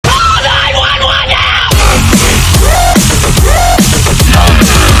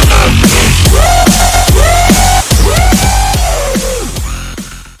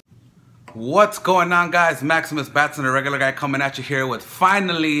What's going on, guys? Maximus Batson, the regular guy, coming at you here with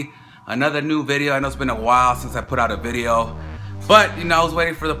finally another new video. I know it's been a while since I put out a video, but you know, I was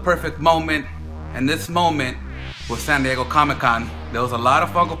waiting for the perfect moment, and this moment was San Diego Comic-Con. There was a lot of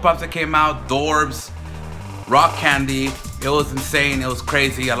Funko Pops that came out, Dorbs, rock candy. It was insane, it was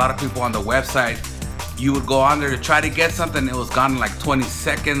crazy. A lot of people on the website, you would go on there to try to get something, it was gone in like 20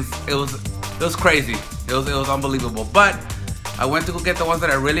 seconds. It was crazy. It was unbelievable. But I went to go get the ones that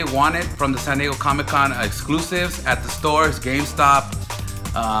I really wanted from the San Diego Comic-Con exclusives at the stores, GameStop,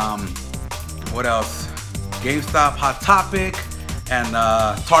 what else? GameStop, Hot Topic, and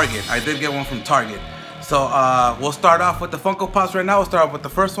Target. I did get one from Target. So we'll start off with the Funko Pops right now. We'll start off with the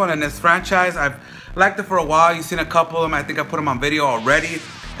first one in this franchise. I've liked it for a while. You've seen a couple of them. I think I put them on video already,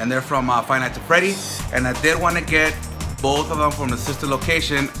 and they're from Five Nights at Freddy. And I did want to get both of them from the sister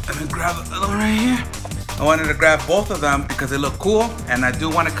location. Let me grab the other one right here. I wanted to grab both of them because they look cool, and I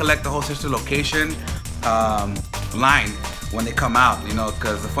do want to collect the whole sister location line when they come out, you know,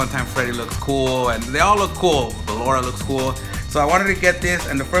 because the Funtime Freddy looks cool, and they all look cool. The Laura looks cool. So I wanted to get this,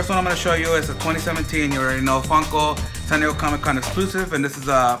 and the first one I'm going to show you is a 2017, you already know, Funko San Diego Comic-Con exclusive, and this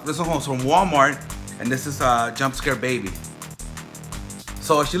one was from Walmart, and this is Jump Scare Baby.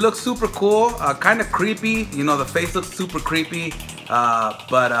 So she looks super cool, kind of creepy, you know, the face looks super creepy,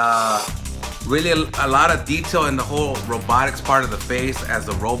 but really a lot of detail in the whole robotics part of the face as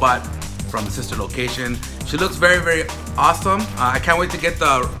the robot from the sister location. She looks very, very awesome. I can't wait to get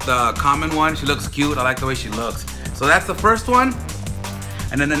the common one. She looks cute. I like the way she looks. So that's the first one.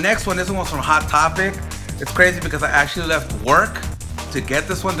 And then the next one, this one was from Hot Topic. It's crazy because I actually left work to get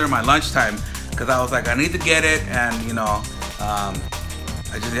this one during my lunchtime because I was like, I need to get it, and you know,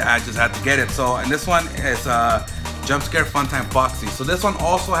 I just had to get it. So, and this one is Jump Scare Funtime Foxy. So this one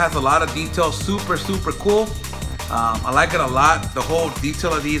also has a lot of detail, super cool. I like it a lot. The whole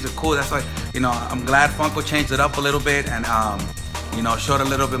detail of these are cool. That's why, you know, I'm glad Funko changed it up a little bit and you know, showed a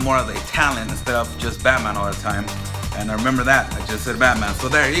little bit more of the talent instead of just Batman all the time. And I remember that, I just said Batman. So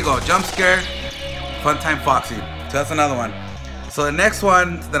there you go, Jump Scare Funtime Foxy. So that's another one. So the next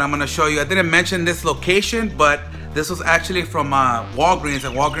one that I'm gonna show you, I didn't mention this location, but this was actually from Walgreens,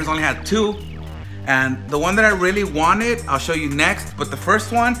 and Walgreens only had two. And the one that I really wanted, I'll show you next. But the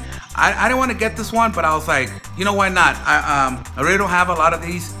first one, I didn't want to get this one, but I was like, you know, why not? I really don't have a lot of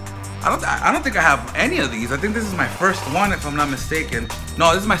these. I don't think I have any of these. I think this is my first one, if I'm not mistaken.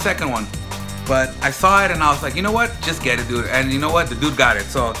 No, this is my second one. But I saw it and I was like, you know what? Just get it, dude. And you know what? The dude got it.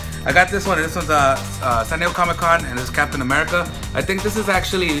 So I got this one. And this one's San Diego Comic-Con, and this is Captain America. I think this is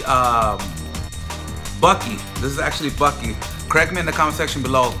actually Bucky. This is actually Bucky. Correct me in the comment section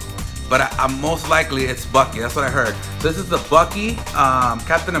below. But I'm most likely it's Bucky. That's what I heard. So this is the Bucky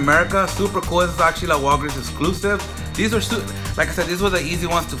Captain America. Super cool. This is actually a Walgreens exclusive. These are, like I said, these were the easy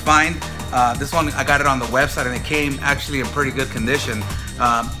ones to find. This one, I got it on the website, and it came actually in pretty good condition.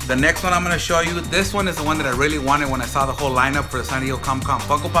 The next one I'm going to show you, this one is the one that I really wanted when I saw the whole lineup for the San Diego Comic-Con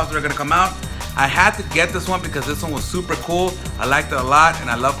Funko Pops that are going to come out. I had to get this one because this one was super cool. I liked it a lot, and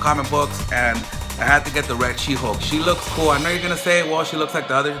I love comic books, and I had to get the red She-Hulk. She looks cool. I know you're gonna say, well, she looks like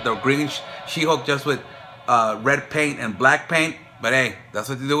the green She-Hulk just with red paint and black paint. But hey, that's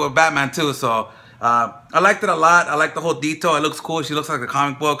what you do with Batman too. So I liked it a lot. I like the whole detail. It looks cool. She looks like a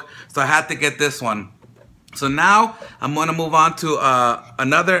comic book. So I had to get this one. So now I'm gonna move on to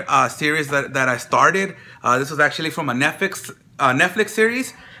another series that I started. This was actually from a Netflix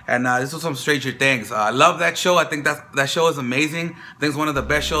series. And this was from Stranger Things. I love that show. I think that show is amazing. I think it's one of the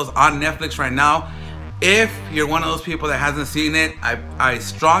best shows on Netflix right now. If you're one of those people that hasn't seen it, I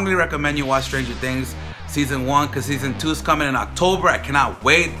strongly recommend you watch Stranger Things Season 1, because Season 2 is coming in October. I cannot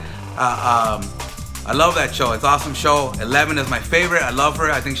wait. I love that show. It's an awesome show. 11 is my favorite. I love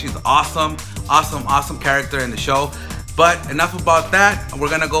her. I think she's awesome. Awesome character in the show. But enough about that. We're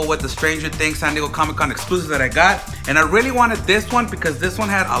gonna go with the Stranger Things San Diego Comic-Con exclusive that I got. And I really wanted this one because this one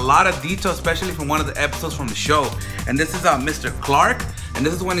had a lot of detail, especially from one of the episodes from the show. And this is Mr. Clark. And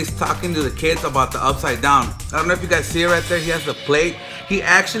this is when he's talking to the kids about the Upside Down. I don't know if you guys see it right there. He has the plate. He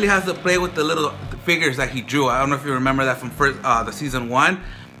actually has the plate with the little figures that he drew. I don't know if you remember that from the Season 1.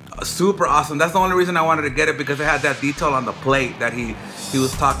 Super awesome. That's the only reason I wanted to get it, because it had that detail on the plate that he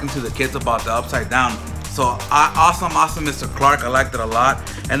was talking to the kids about the Upside Down. So awesome Mr. Clark. I liked it a lot.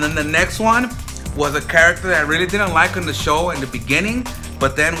 And then the next one was a character that I really didn't like on the show in the beginning,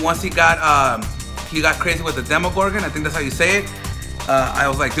 but then once he got crazy with the Demogorgon, I think that's how you say it. I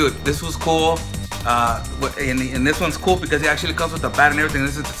was like, dude, this was cool. And this one's cool because he actually comes with the bat and everything.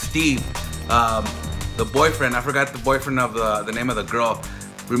 This is Steve, the boyfriend. I forgot the boyfriend of the name of the girl.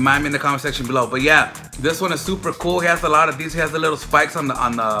 remind me in the comment section below. But yeah, this one is super cool. He has a lot of these. He has the little spikes on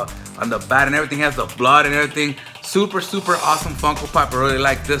the bat and everything. He has the blood and everything. Super awesome Funko Pop. I really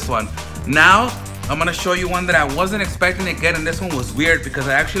like this one. Now I'm gonna show you one that I wasn't expecting to get, and this one was weird because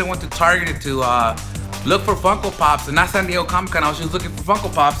I actually went to Target to look for Funko Pops, and not San Diego Comic-Con. I was just looking for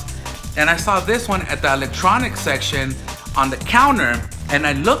Funko Pops, and I saw this one at the electronics section on the counter, and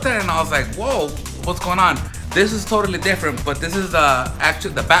I looked at it and I was like, whoa, what's going on? This is totally different, but this is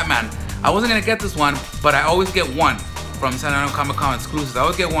actually the Batman. I wasn't gonna get this one, but I always get one from San Diego Comic-Con exclusives. I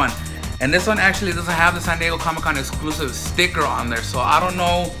always get one, and this one actually doesn't have the San Diego Comic-Con exclusive sticker on there, so I don't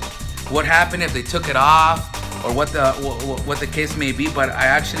know what happened, if they took it off or what the case may be. But I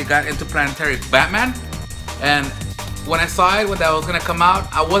actually got Interplanetary Batman, and when I saw it when that was gonna come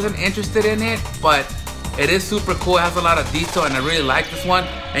out, I wasn't interested in it, but it is super cool. It has a lot of detail, and I really like this one,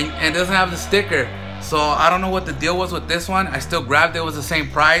 and it doesn't have the sticker. So I don't know what the deal was with this one. I still grabbed it. It was the same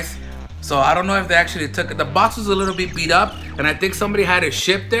price. So I don't know if they actually took it. The box was a little bit beat up, and I think somebody had it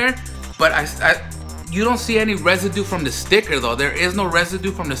shipped there, but you don't see any residue from the sticker though. There is no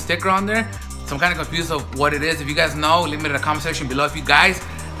residue from the sticker on there. So I'm kind of confused of what it is. If you guys know, leave me in the comment section below. If you guys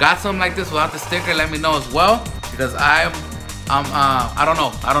got something like this without the sticker, let me know as well, because I don't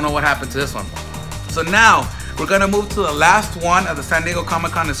know. I don't know what happened to this one. So now we're gonna move to the last one of the San Diego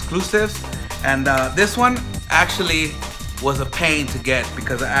Comic-Con exclusives, and this one actually was a pain to get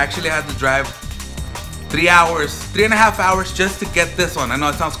because I actually had to drive 3.5 hours just to get this one. I know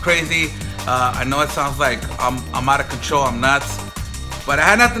it sounds crazy. I know it sounds like I'm out of control, I'm nuts, but I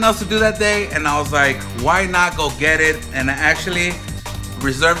had nothing else to do that day, and I was like, why not go get it? And I actually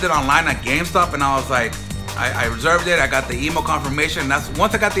reserved it online at GameStop, and I was like, I reserved it. I got the email confirmation.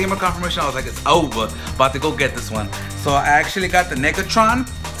 Once I got the email confirmation, I was like, it's over. About to go get this one. So I actually got the Negatron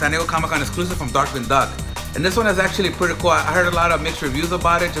San Diego Comic-Con exclusive from Darkwing Duck. And this one is actually pretty cool. I heard a lot of mixed reviews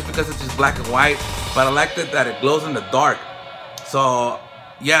about it just because it's just black and white, but I liked it that it glows in the dark. So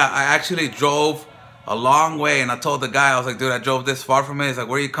yeah, I actually drove a long way, and I told the guy, I was like, dude, I drove this far from it. He's like,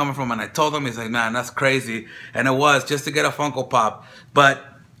 where are you coming from? And I told him, he's like, man, that's crazy. And it was just to get a Funko Pop. But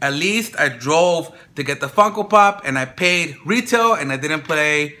at least I drove to get the Funko Pop, and I paid retail, and I didn't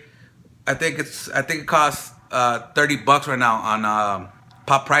pay, I think it costs 30 bucks right now on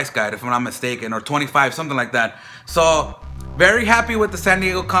Pop Price Guide, if I'm not mistaken, or 25, something like that. So very happy with the San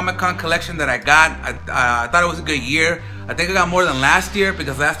Diego Comic-Con collection that I got. I thought it was a good year. I think I got more than last year,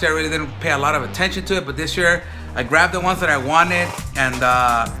 because last year I really didn't pay a lot of attention to it, but this year I grabbed the ones that I wanted, and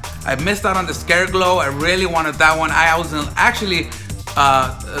I missed out on the Scare Glow. I really wanted that one. I was actually,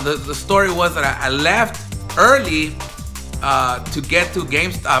 the story was that I left early to get to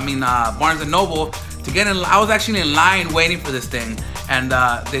Barnes & Noble to get in. I was actually in line waiting for this thing, and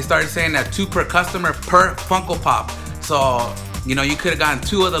they started saying that 2 per customer per Funko Pop. So, you know, you could have gotten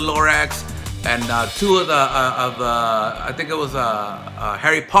 2 of the Lorax and 2 of the I think it was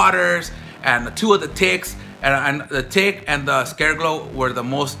Harry Potter's, and 2 of the Ticks, and the Tick and the Scare Glow were the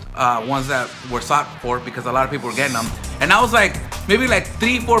most ones that were sought for, because a lot of people were getting them. And I was like maybe like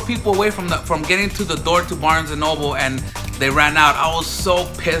 3-4 people away from getting to the door to Barnes & Noble, and they ran out. I was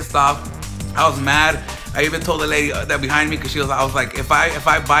so pissed off. I was mad. I even told the lady that behind me, because I was like, if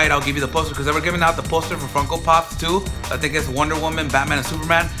I buy it, I'll give you the poster, because they were giving out the poster for Funko Pops too. I think it's Wonder Woman, Batman, and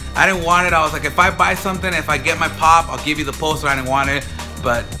Superman. I didn't want it. I was like, if I buy something, if I get my pop, I'll give you the poster. I didn't want it,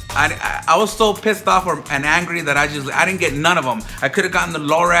 but I was so pissed off and angry that I didn't get none of them. I could have gotten the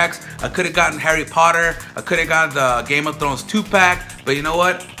Lorax, I could have gotten Harry Potter, I could have gotten the Game of Thrones 2-pack, but you know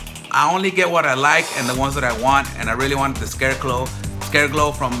what? I only get what I like and the ones that I want, and I really wanted the Scare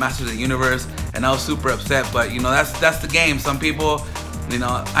Glow from Masters of the Universe, and I was super upset. But you know, that's the game. Some people, you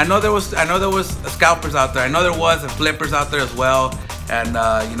know, I know there was scalpers out there. I know there was, and flippers out there as well. And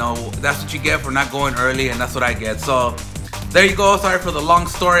you know, that's what you get for not going early, and that's what I get. So there you go. Sorry for the long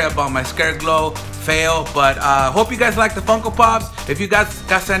story about my Scare Glow fail, but hope you guys like the Funko Pops. If you guys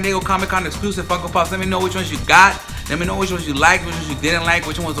got San Diego Comic-Con exclusive Funko Pops, let me know which ones you got. Let me know which ones you liked, which ones you didn't like,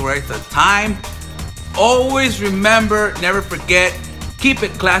 which ones were worth the time. Always remember, never forget, keep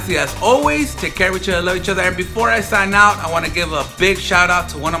it classy as always. Take care of each other, love each other. And before I sign out, I want to give a big shout out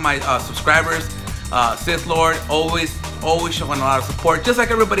to one of my subscribers, Sith Lord. Always showing a lot of support, just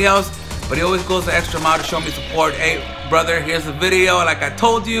like everybody else, but he always goes the extra mile to show me support. Hey brother, here's the video, like I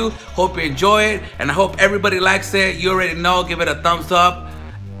told you. Hope you enjoy it, and I hope everybody likes it. You already know, give it a thumbs up,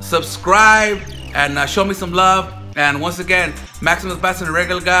 subscribe, and show me some love. And once again, Maximus Basson, the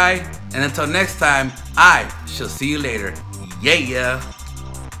regular guy, and until next time, I shall see you later. Yeah.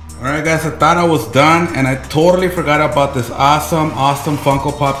 Alright guys, I thought I was done, and I totally forgot about this awesome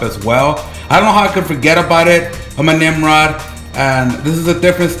Funko Pop as well. I don't know how I could forget about it. I'm a Nimrod. And this is a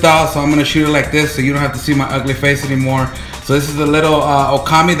different style, so I'm gonna shoot it like this so you don't have to see my ugly face anymore. So this is the little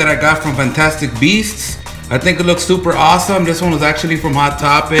Okami that I got from Fantastic Beasts. I think it looks super awesome. This one was actually from Hot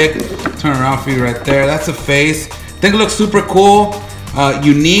Topic. Turn around for you right there. That's a face. I think it looks super cool.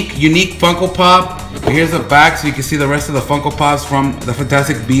 Unique Funko Pop. Here's the back so you can see the rest of the Funko Pops from the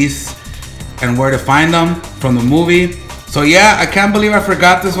Fantastic Beasts and where to find them from the movie. So yeah, I can't believe I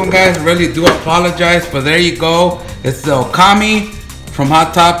forgot this one, guys. I really do apologize, but there you go. It's the Okami from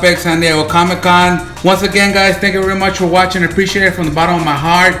Hot Topic, San Diego Comic-Con. Once again, guys, thank you very much for watching. I appreciate it from the bottom of my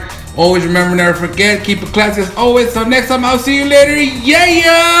heart. Always remember, never forget, keep it classy as always. So next time, I'll see you later.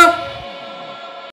 Yeah!